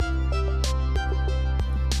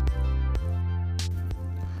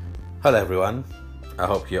Hello everyone, I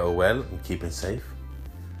hope you're all well and keeping safe.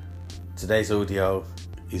 Today's audio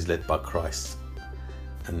is led by Christ,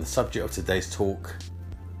 and the subject of today's talk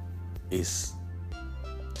is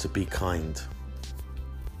to be kind.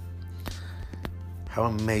 How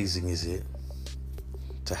amazing is it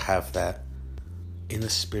to have that inner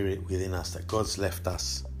spirit within us that God's left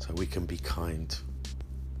us so we can be kind.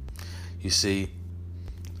 You see,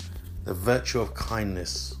 the virtue of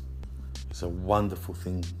kindness is a wonderful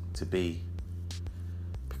thing to be,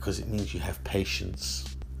 because it means you have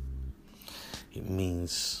patience. It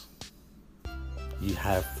means you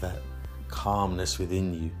have that calmness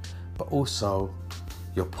within you, but also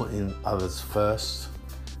you're putting others first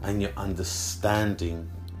and you're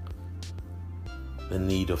understanding the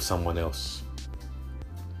need of someone else.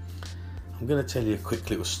 I'm going to tell you a quick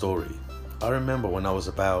little story. I remember when I was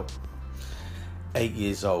about 8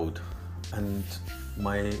 years old, and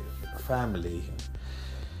my family,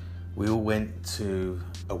 we all went to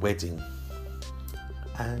a wedding,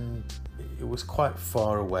 and it was quite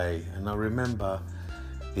far away, and I remember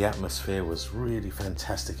the atmosphere was really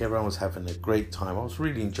fantastic. Everyone was having a great time. I was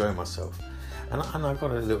really enjoying myself, and I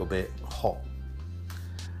got a little bit hot,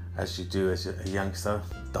 as you do as a youngster,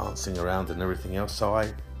 dancing around and everything else. So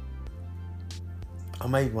I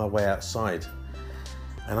made my way outside,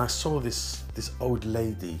 and I saw this old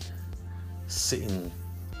lady sitting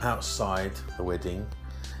outside the wedding.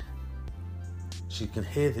 She can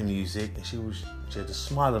hear the music, and she had a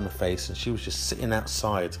smile on her face, and she was just sitting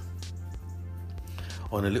outside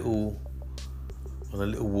on a little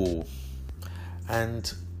wall.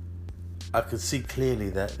 And I could see clearly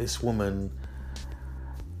that this woman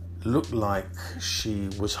looked like she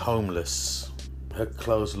was homeless. Her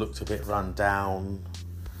clothes looked a bit run down.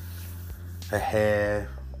 Her hair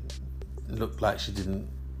looked like she didn't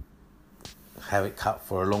have it cut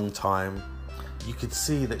for a long time. You could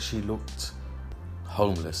see that she looked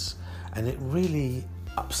homeless, and it really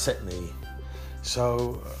upset me.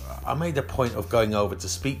 So I made a point of going over to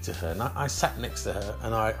speak to her, and I sat next to her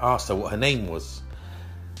and I asked her what her name was.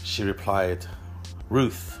 She replied,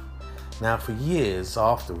 Ruth. Now, for years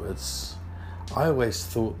afterwards, I always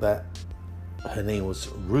thought that her name was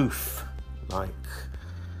Ruth, like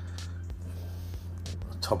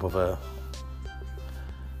top of a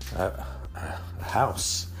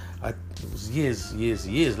house. It was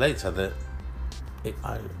years later that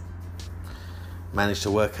I managed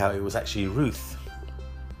to work out it was actually Ruth.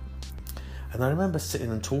 And I remember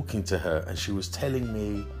sitting and talking to her, and she was telling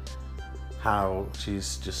me how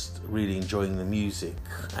she's just really enjoying the music,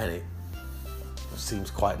 and it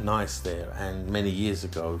seems quite nice there. And many years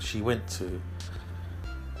ago she went to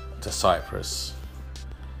Cyprus.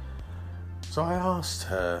 So I asked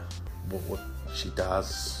her what she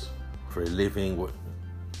does for a living,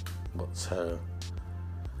 what's her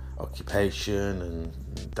occupation,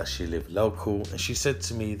 and does she live local. And she said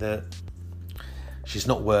to me that she's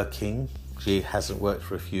not working. She hasn't worked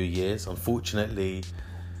for a few years. Unfortunately,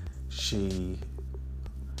 she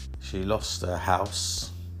lost her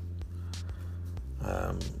house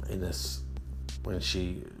when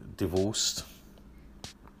she divorced.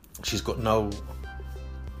 She's got no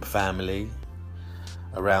family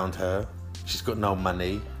around her. She's got no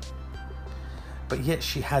money. But yet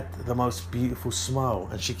she had the most beautiful smile,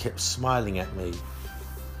 and she kept smiling at me,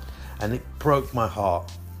 and it broke my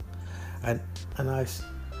heart. And I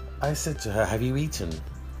said to her, have you eaten?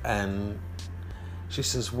 And she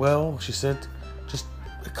says, well, she said, just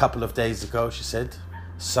a couple of days ago, she said,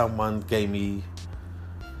 someone gave me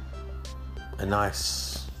a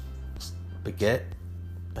nice baguette,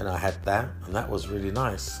 and I had that, and that was really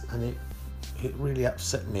nice. And it really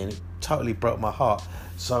upset me, and it totally broke my heart.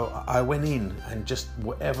 So I went in and just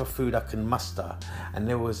whatever food I can muster, and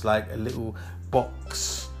there was like a little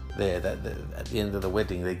box there that at the end of the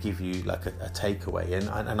wedding they give you like a takeaway,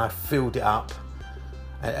 and I filled it up,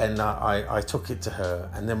 and I took it to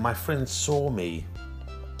her. And then my friends saw me,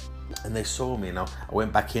 and I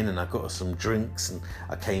went back in and I got some drinks, and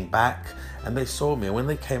I came back and they saw me. And when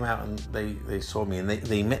they came out and they saw me and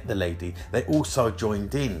they met the lady, they also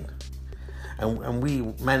joined in. And we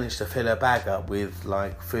managed to fill her bag up with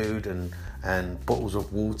like food and bottles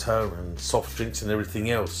of water and soft drinks and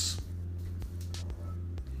everything else.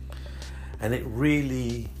 And it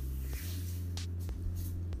really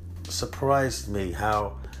surprised me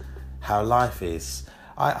how life is.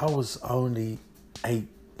 I was only eight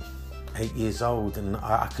years old, and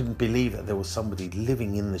I couldn't believe that there was somebody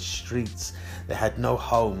living in the streets. They had no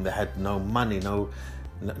home, they had no money, no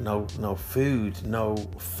food, no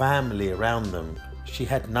family around them. She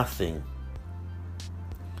had nothing.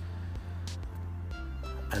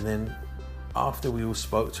 And then after we all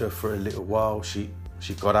spoke to her for a little while, she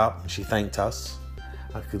got up and she thanked us.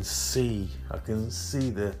 I can see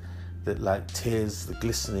the like tears, the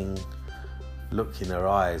glistening look in her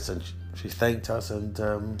eyes, and she thanked us,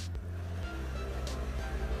 and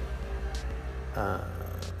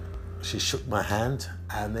she shook my hand,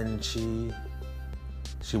 and then she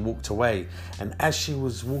walked away. And as she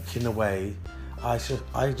was walking away, I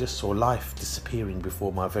just saw life disappearing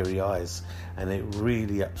before my very eyes, and it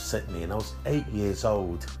really upset me. And I was 8 years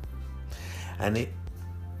old, and it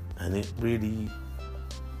really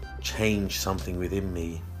changed something within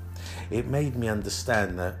me. It made me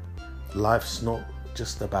understand that life's not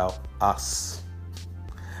just about us.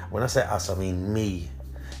 When I say us, I mean me.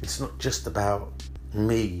 It's not just about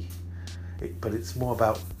me, but it's more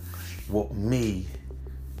about what me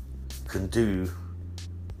can do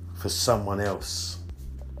for someone else.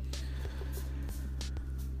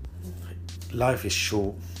 Life is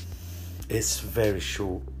short. It's very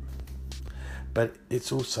short. But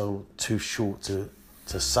it's also too short to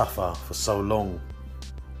suffer for so long.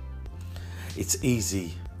 It's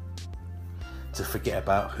easy to forget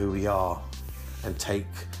about who we are and take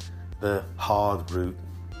the hard route,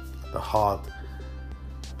 the hard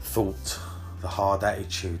thought, the hard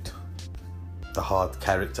attitude, the hard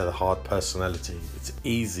character, the hard personality. It's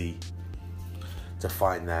easy to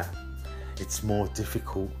find that. It's more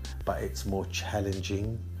difficult, but it's more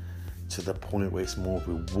challenging, to the point where it's more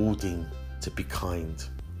rewarding to be kind.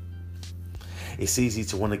 It's easy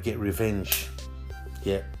to want to get revenge,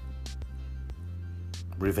 yet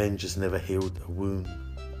revenge has never healed a wound.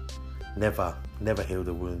 Never healed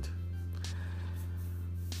a wound.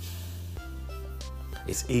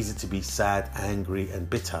 It's easy to be sad, angry and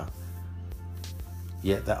bitter,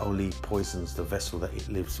 yet that only poisons the vessel that it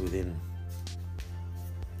lives within.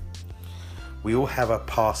 We all have a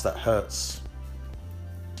past that hurts,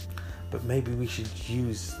 but maybe we should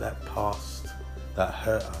use that past that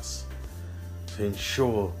hurt us to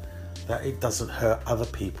ensure that it doesn't hurt other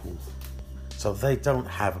people, so they don't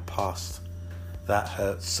have a past that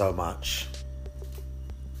hurts so much.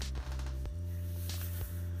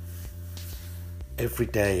 Every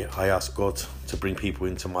day I ask God to bring people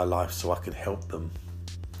into my life so I can help them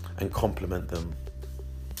and compliment them,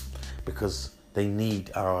 because they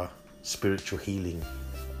need our spiritual healing.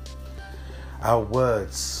 Our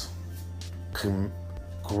words can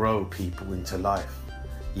grow people into life,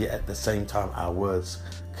 yet at the same time our words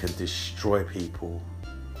can destroy people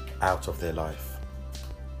out of their life.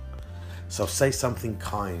 So say something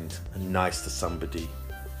kind and nice to somebody.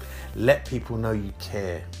 Let people know you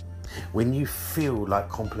care. When you feel like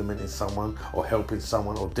complimenting someone or helping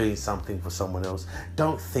someone or doing something for someone else,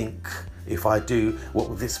 don't think, if I do, what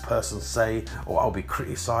will this person say, or I'll be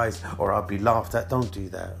criticised, or I'll be laughed at. Don't do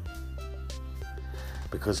that,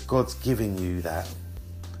 because God's giving you that,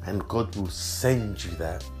 and God will send you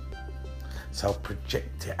that. So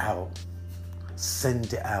project it out,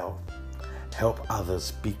 send it out, help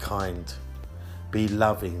others, be kind, be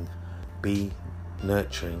loving, be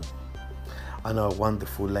nurturing. I know a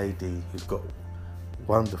wonderful lady who's got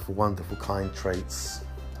wonderful kind traits.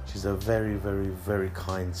 She's a very, very, very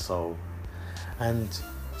kind soul. And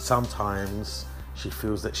sometimes she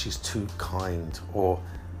feels that she's too kind, or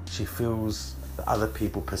she feels that other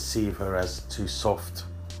people perceive her as too soft.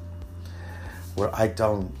 Where I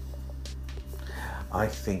don't. I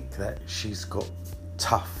think that she's got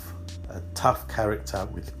a tough character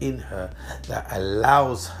within her that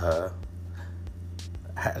allows her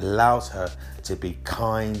to be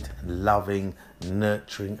kind, loving,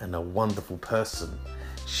 nurturing and a wonderful person.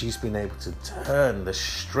 She's been able to turn the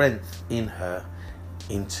strength in her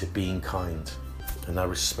into being kind, and I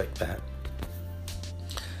respect that.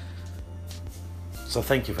 So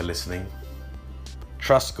thank you for listening.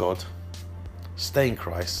 Trust God, stay in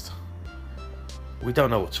Christ. We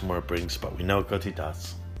don't know what tomorrow brings, but we know God, He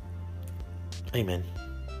does. Amen.